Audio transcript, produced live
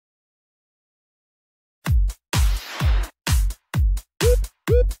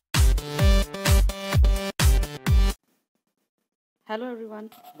Hello everyone,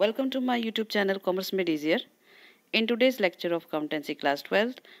 welcome to my YouTube channel Commerce Made Easier. In today's lecture of Accountancy Class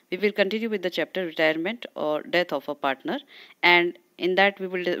 12, we will continue with the chapter Retirement or Death of a Partner, and in that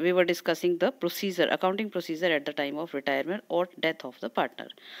we were discussing the procedure, accounting procedure at the time of retirement or death of the partner.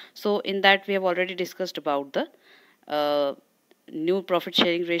 So in that we have already discussed about the new profit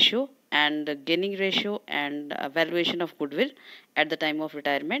sharing ratio and the gaining ratio and valuation of goodwill at the time of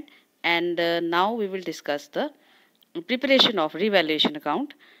retirement, and now we will discuss the preparation of revaluation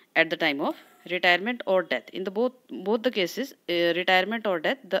account at the time of retirement or death. In the both the cases, retirement or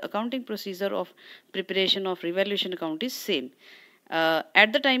death, the accounting procedure of preparation of revaluation account is same.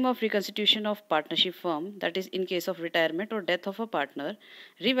 At the time of reconstitution of partnership firm, that is in case of retirement or death of a partner,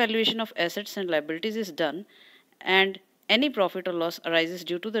 revaluation of assets and liabilities is done, and any profit or loss arises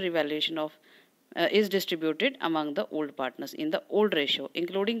due to the revaluation of is distributed among the old partners in the old ratio,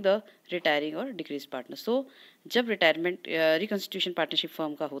 including the retiring or decreased partners. So जब retirement reconstitution partnership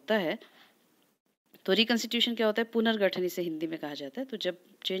firm का होता है तो reconstitution क्या होता है, पुनर्गठन इसे हिंदी में कहा जाता है. तो जब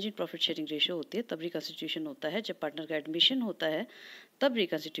change in profit sharing ratio होती है तब रिकन्स्टिट्यूशन होता है. जब पार्टनर का एडमिशन होता है तब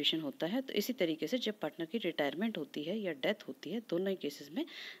रिकन्स्टिट्यूशन होता है. तो इसी तरीके से जब पार्टनर की रिटायरमेंट होती है या डेथ होती है, दोनों ही केसेस में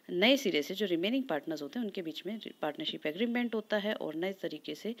नए सिरे से जो रिमेनिंग पार्टनर्स होते हैं उनके बीच में पार्टनरशिप एग्रीमेंट होता है और नए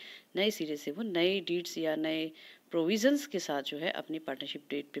तरीके से नए सिरे से वो नए डीड्स या नए प्रोविजंस के साथ जो है अपनी पार्टनरशिप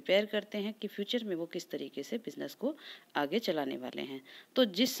डेट प्रिपेयर करते हैं कि फ्यूचर में वो किस तरीके से बिजनेस को आगे चलाने वाले हैं. तो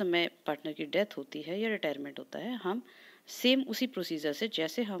जिस समय पार्टनर की डेथ होती है या रिटायरमेंट होता है, हम सेम उसी प्रोसीजर से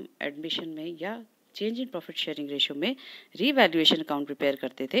जैसे हम एडमिशन में या change in profit sharing ratio में रीवैल्यूएशन अकाउंट प्रिपेयर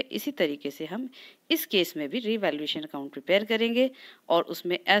करते थे, इसी तरीके से हम इस केस में भी रीवैल्यूएशन अकाउंट प्रिपेयर करेंगे और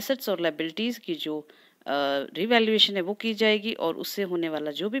उसमें एसेट्स और लायबिलिटीज़ की जो रिवैल्यूएशन है वो की जाएगी और उससे होने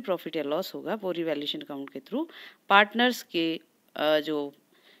वाला जो भी प्रॉफिट या लॉस होगा वो रिवैल्यूएशन अकाउंट के थ्रू पार्टनर्स के जो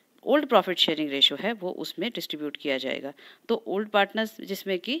ओल्ड प्रॉफिट शेयरिंग रेशियो है वो उसमें डिस्ट्रीब्यूट किया जाएगा. तो ओल्ड पार्टनर्स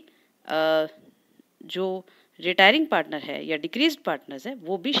जिसमें कि जो रिटायरिंग पार्टनर है या डिक्रीज्ड पार्टनर्स है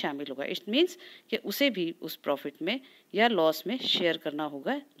वो भी शामिल होगा. इट मीन्स कि उसे भी उस प्रॉफिट में या लॉस में शेयर करना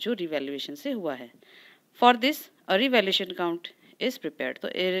होगा जो रिवैल्यूएशन से हुआ है. For this a revaluation account is prepared. तो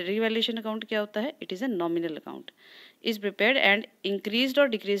revaluation account क्या होता है? It is a nominal account. Is prepared and increased or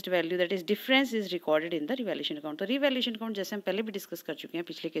decreased value, that is difference is recorded in the revaluation account. तो revaluation account जैसे हम पहले भी discuss कर चुके हैं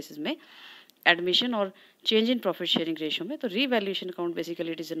पिछले केसेस में एडमिशन और change in profit sharing ratio में. तो revaluation account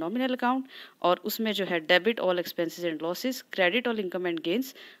basically it is a nominal account और उसमें जो है debit all expenses and losses, credit all income and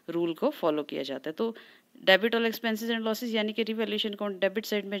gains rule को फॉलो किया जाता है. तो debit all expenses and losses यानी कि रिवैल्यूएशन अकाउंट डेबिट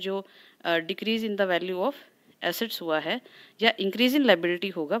साइड में जो decrease in the value of assets हुआ है या इंक्रीज इन लायबिलिटी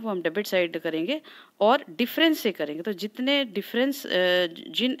होगा वो हम डेबिट साइड करेंगे और डिफरेंस से करेंगे. तो जितने डिफरेंस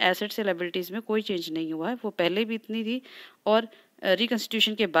जिन एसेट्स से लायबिलिटीज़ में कोई चेंज नहीं हुआ है वो पहले भी इतनी थी और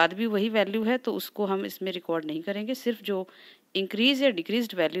रिकन्स्टिट्यूशन के बाद भी वही वैल्यू है, तो उसको हम इसमें रिकॉर्ड नहीं करेंगे. सिर्फ जो इंक्रीज या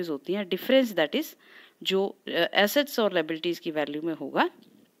डिक्रीज्ड वैल्यूज़ होती हैं, डिफरेंस दैट इज़ जो एसेट्स और लायबिलिटीज़ की वैल्यू में होगा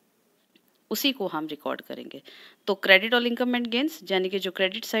उसी को हम रिकॉर्ड करेंगे. तो क्रेडिट और इनकम एंड गेन्स यानी कि जो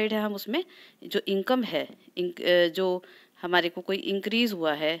क्रेडिट साइड है हम उसमें जो इनकम है जो हमारे को कोई इंक्रीज़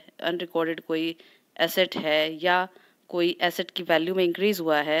हुआ है, अनरिकॉर्डेड कोई एसेट है या कोई एसेट की वैल्यू में इंक्रीज़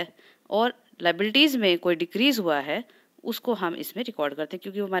हुआ है और लायबिलिटीज़ में कोई डिक्रीज़ हुआ है, उसको हम इसमें रिकॉर्ड करते हैं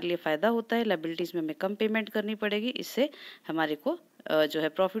क्योंकि हमारे लिए फ़ायदा होता है. लायबिलिटीज़ में हमें कम पेमेंट करनी पड़ेगी, इससे हमारे को जो है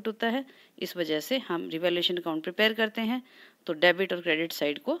प्रॉफिट होता है. इस वजह से हम रिवैल्यूएशन अकाउंट प्रिपेयर करते हैं. तो डेबिट और क्रेडिट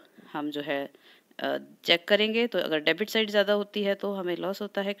साइड को हम जो है चेक करेंगे. तो अगर डेबिट साइड ज़्यादा होती है तो हमें लॉस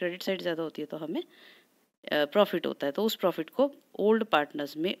होता है, क्रेडिट साइड ज़्यादा होती है तो हमें प्रॉफिट होता है. तो उस प्रॉफिट को ओल्ड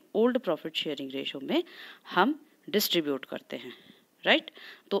पार्टनर्स में ओल्ड प्रॉफिट शेयरिंग रेशियो में हम डिस्ट्रीब्यूट करते हैं. राइट.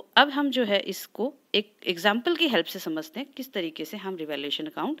 तो अब हम जो है इसको एक एग्जाम्पल की हेल्प से समझते हैं किस तरीके से हम रिवैल्यूएशन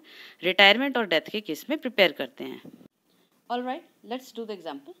अकाउंट रिटायरमेंट और डेथ के केस में प्रिपेयर करते हैं. All right, let's do the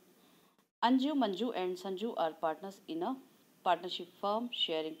example. Anju, Manju and Sanju are partners in a partnership firm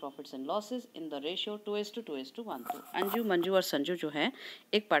sharing profits and losses in the ratio 2:2:1. तो अंजू, मंजू और संजू जो हैं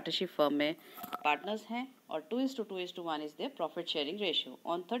एक पार्टनरशिप फर्म में पार्टनर्स हैं और 2:2:1 is their profit sharing ratio.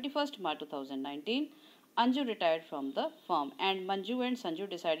 On 31st March 2019, Anju retired from the firm and Manju and Sanju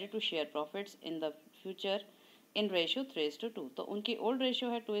decided to share profits in the future in ratio 3:2. तो उनकी ओल्ड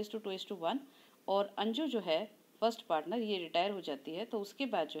रेशियो है 2:2:1 और अंजू जो है first partner ये retire हो जाती है. तो उसके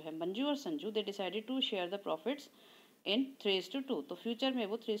बाद जो है मंजू और Sanju they decided to share the profits इन 3:2. तो फ्यूचर में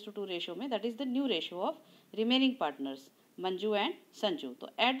वो 3:2 रेशियो में, that is the new ratio of remaining partners Manju and Sanju. तो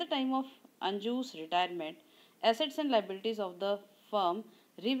at the time of अंजूस retirement assets and liabilities of the firm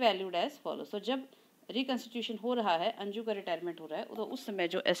revalued as follow. तो जब reconstitution हो रहा है, अंजू का रिटायरमेंट हो रहा है, तो उस समय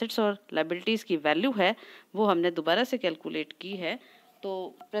जो एसेट्स और लायबिलिटीज़ की वैल्यू है वो हमने दोबारा से कैलकुलेट की है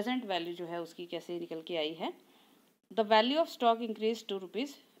तो प्रेजेंट वैल्यू जो है उसकी कैसे निकल के आई है, the value of stock increase to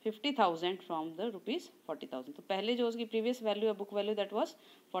 ₹50,000 from the ₹40,000। तो पहले जो उसकी प्रीवियस वैल्यू है book value that was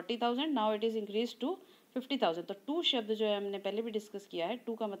 40,000, now it is increase to 50,000। तो टू शब्द जो है हमने पहले भी डिस्कस किया है,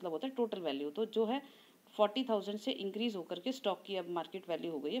 टू का मतलब होता है टोटल वैल्यू, तो जो है 40,000 से इंक्रीज होकर के स्टॉक की अब मार्केट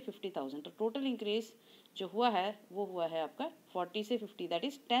वैल्यू हो गई है 50,000। तो टोटल इंक्रीज जो हुआ है वो हुआ है आपका 40 से 50, दैट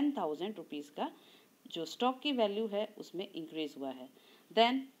इज 10,000 रुपीज़ का जो स्टॉक की वैल्यू है उसमें इंक्रीज हुआ है।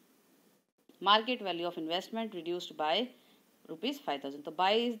 Then market value of investment reduced by ₹5,000। तो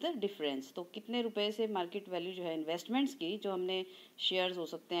बाय इज द डिफरेंस, तो कितने रुपए से मार्केट वैल्यू जो है इन्वेस्टमेंट्स की, जो हमने शेयर्स हो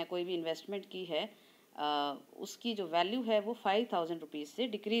सकते हैं कोई भी इन्वेस्टमेंट की है उसकी जो वैल्यू है वो 5,000 रुपीज़ से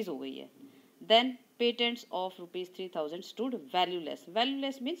डिक्रीज हो गई है। Then patents of ₹3,000 stood valueless,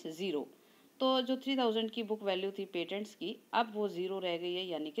 valueless means zero. तो जो 3,000 की बुक वैल्यू थी पेटेंट्स की, अब वो ज़ीरो रह गई है,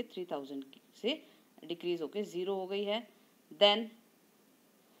 यानी कि 3,000 से डिक्रीज होकर ज़ीरो हो गई है। Then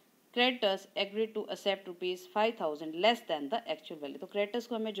creditors agreed to accept ₹5,000 less than the actual value. तो क्रेडिटर्स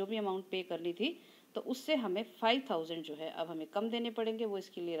को हमें जो भी अमाउंट पे करनी थी तो उससे हमें 5,000 जो है अब हमें कम देने पड़ेंगे, वो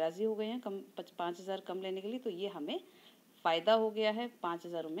इसके लिए राज़ी हो गए हैं कम 5,000 कम लेने के लिए। तो ये हमें फ़ायदा हो गया है,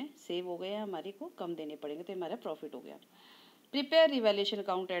 5,000 में सेव हो गए हैं, हमारी को कम देने पड़ेंगे, तो हमारा प्रॉफिट हो गया। Prepare revaluation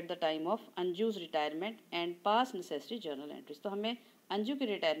account at the time of Anju's retirement and pass necessary journal entries. तो हमें अंजू के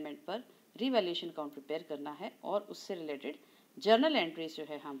रिटायरमेंट पर रिवैल्यूएशन अकाउंट प्रिपेयर करना है और उससे रिलेटेड जर्नल एंट्रीज जो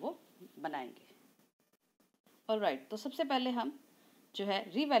है हम वो बनाएंगे। ऑलराइट, तो सबसे पहले हम जो है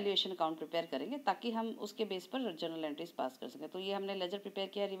रिवैल्यूएशन अकाउंट प्रिपेयर करेंगे ताकि हम उसके बेस पर जर्नल एंट्रीज पास कर सकें। तो ये हमने लेजर प्रिपेयर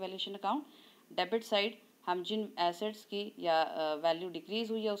किया रिवैल्यूएशन अकाउंट। डेबिट साइड हम जिन एसेट्स की या वैल्यू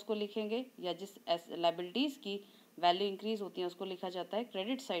डिक्रीज हुई है उसको लिखेंगे, या जिस लायबिलिटीज़ की वैल्यू इंक्रीज होती है उसको लिखा जाता है।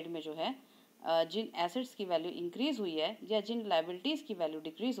 क्रेडिट साइड में जो है जिन एसेट्स की वैल्यू इंक्रीज हुई है या जिन लायबिलिटीज़ की वैल्यू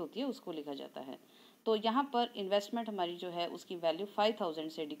डिक्रीज होती है उसको लिखा जाता है। तो यहाँ पर इन्वेस्टमेंट हमारी जो है उसकी वैल्यू 5,000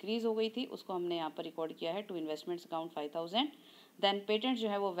 से डिक्रीज हो गई थी, उसको हमने यहाँ पर रिकॉर्ड किया है to investments account 5,000। Then patent जो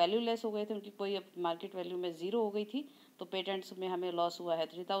है वो वैल्यू लेस हो गए थे, उनकी कोई मार्केट वैल्यू में ज़ीरो हो गई थी, तो पेटेंट्स में हमें लॉस हुआ है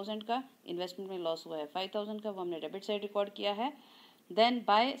 3,000 का, इन्वेस्टमेंट में लॉस हुआ है 5,000 का, वो हमने डेबिट साइड रिकॉर्ड किया है। देन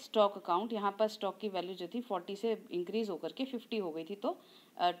बाय स्टॉक अकाउंट, यहाँ पर स्टॉक की वैल्यू जो थी 40 से इंक्रीज होकर के 50 हो गई थी, तो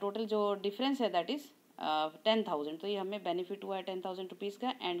टोटल जो डिफरेंस है दैट इज़ 10,000। तो ये हमें बेनिफिट हुआ है 10,000 रुपीज़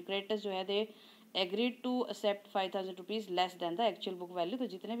का। एंड क्रेडिटर्स जो है they agreed to accept 5,000 rupees less than the actual book value. तो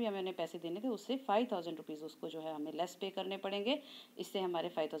जितने भी हमें पैसे देने थे उससे 5,000 रुपीज़ उसको जो है हमें लेस पे करने पड़ेंगे, इससे हमारे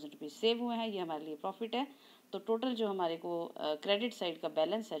 5,000 रुपीज़ सेव हुए हैं, ये हमारे लिए प्रॉफिट है। तो टोटल जो हमारे को क्रेडिट साइड का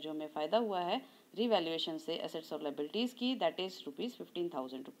बैलेंस है जो हमें फ़ायदा हुआ है रिवैल्यूएशन से एसेट्स और लायबिलिटीज़ की, दैट इज़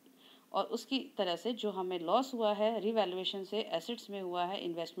 ₹15,000। और उसकी तरह से जो हमें लॉस हुआ है रिवैल्यूएशन से एसेट्स में हुआ है,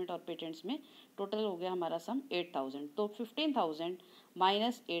 इन्वेस्टमेंट और पेटेंट्स में, टोटल हो गया हमारा सम 8,000। तो 15,000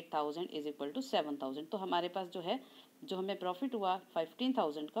 माइनस 8,000 इज इक्वल टू 7,000। तो हमारे पास जो है जो हमें प्रॉफिट हुआ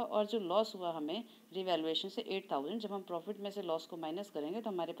 15,000 का और जो लॉस हुआ हमें रिवैल्यूएशन से 8,000, जब हम प्रॉफिट में से लॉस को माइनस करेंगे तो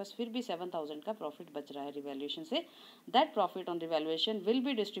हमारे पास फिर भी 7,000 का प्रॉफिट बच रहा है रिवैल्यूएशन से। That profit on revaluation will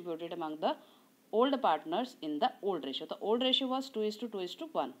be distributed among the old partners in the old ratio. तो ओल्ड रेशियो वॉज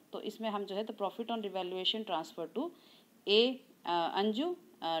 2:2:1। तो इसमें हम जो है the profit on revaluation transfer to A Anju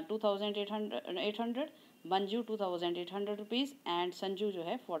 2,800, Manju 2,800 rupees and Sanju जो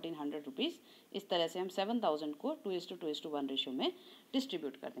है 1,400 रुपीज़। इस तरह से हम 7,000 को 2:1 रेशियो में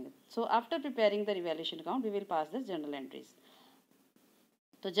डिस्ट्रीब्यूट कर देंगे। So after preparing the revaluation account we will pass the journal entries.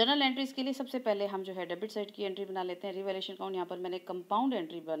 तो जर्नल एंट्रीज के लिए सबसे पहले हम जो है डेबिट साइड की एंट्री बना लेते हैं। रिवैल्यूएशन अकाउंट यहाँ पर मैंने कंपाउंड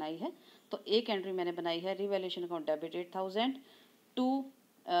एंट्री बनाई है, तो एक एंट्री मैंने बनाई है revaluation account debit 8,000 to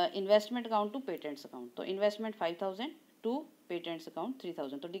investment account to patents account. तो इन्वेस्टमेंट 5,000 टू पेटेंट्स अकाउंट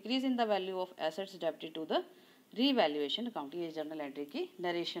 3,000। तो decrease in the value of assets debited to the revaluation account, ये जर्नल एंट्री की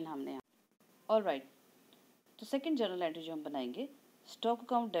नरेशन हमने यहाँ। ऑलराइट, तो सेकंड जर्नल एंट्री जो हम बनाएंगे, stock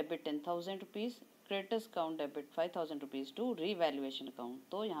account debit 10,000 rupees, creditors account debit 5,000 rupees two revaluation account.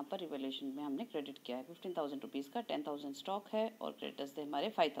 तो यहाँ पर रिवैल्यूएशन में हमने क्रेडिट किया है 15,000 रुपीज़ का, 10,000 स्टॉक है और क्रेडिटर्स थे हमारे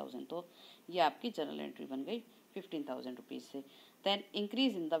 5,000। तो ये आपकी जर्नल एंट्री बन गई 15,000 रुपीज़ से। Then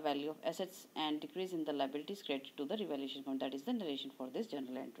increase in the value of assets and decrease in the liabilities credit to the revaluation account, that is the narration for this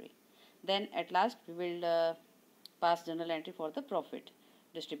journal entry. Then at last we will pass journal entry for the profit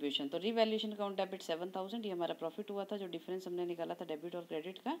distribution. तो revaluation account debit 7,000, ये हमारा profit हुआ था, जो difference हमने निकाला था debit और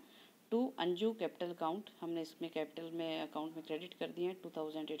क्रेडिट का, टू अंजू कैपिटल अकाउंट, हमने इसमें कैपिटल में अकाउंट में क्रेडिट कर दिए हैं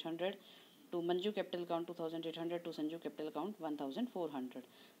 2,800, to Manju capital account 2,800, to Sanju capital account 1,400।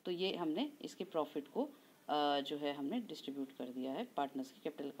 तो ये हमने इसके प्रॉफिट को जो है हमने डिस्ट्रीब्यूट कर दिया है पार्टनर्स के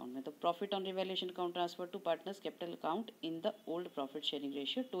कैपिटल अकाउंट में। तो profit on revaluation account transfer to partners capital account in the old profit sharing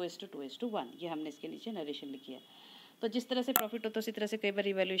ratio 2:2:1, ये हमने इसके नीचे नरेशन लिखी है। तो जिस तरह से प्रॉफिट होता है उसी तरह से कई बार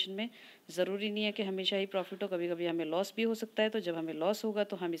रिवैल्यूएशन में ज़रूरी नहीं है कि हमेशा ही प्रॉफिट हो, कभी कभी हमें लॉस भी हो सकता है। तो जब हमें लॉस होगा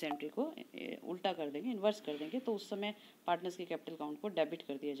तो हम इस एंट्री को उल्टा कर देंगे, इन्वर्स कर देंगे, तो उस समय पार्टनर्स के कैपिटल अकाउंट को डेबिट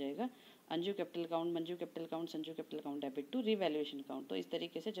कर दिया जाएगा। Anju capital account, Manju capital account, Sanju capital account debit to revaluation account. तो इस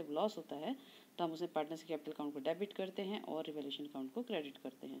तरीके से जब लॉस होता है तो हम उसमें पार्टनर्स के कैपिटल अकाउंट को डेबिट करते हैं और रिवैल्यूएशन अकाउंट को क्रेडिट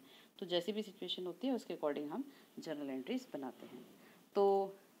करते हैं। तो जैसी भी सिचुएशन होती है उसके अकॉर्डिंग हम जर्नल एंट्रीज बनाते हैं। तो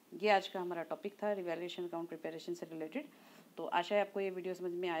ये आज का हमारा टॉपिक था रिवैल्यूएशन अकाउंट प्रिपरेशन से रिलेटेड। तो आशा है आपको ये वीडियो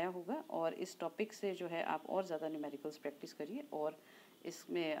समझ में आया होगा और इस टॉपिक से जो है आप और ज़्यादा न्यूमेरिकल्स प्रैक्टिस करिए और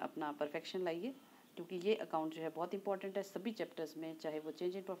इसमें अपना परफेक्शन लाइए, क्योंकि ये अकाउंट जो है बहुत इंपॉर्टेंट है सभी चैप्टर्स में, चाहे वो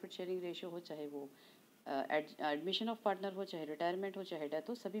change in profit sharing ratio हो, चाहे वो एडमिशन ऑफ पार्टनर हो, चाहे रिटायरमेंट हो, चाहे डेथ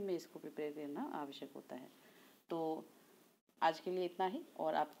हो, सभी में इसको प्रिपेयर करना आवश्यक होता है। तो आज के लिए इतना ही,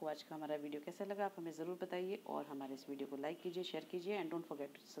 और आपको आज का हमारा वीडियो कैसा लगा आप हमें ज़रूर बताइए और हमारे इस वीडियो को लाइक कीजिए, शेयर कीजिए and don't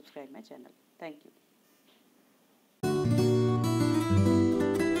forget to subscribe my channel. Thank you.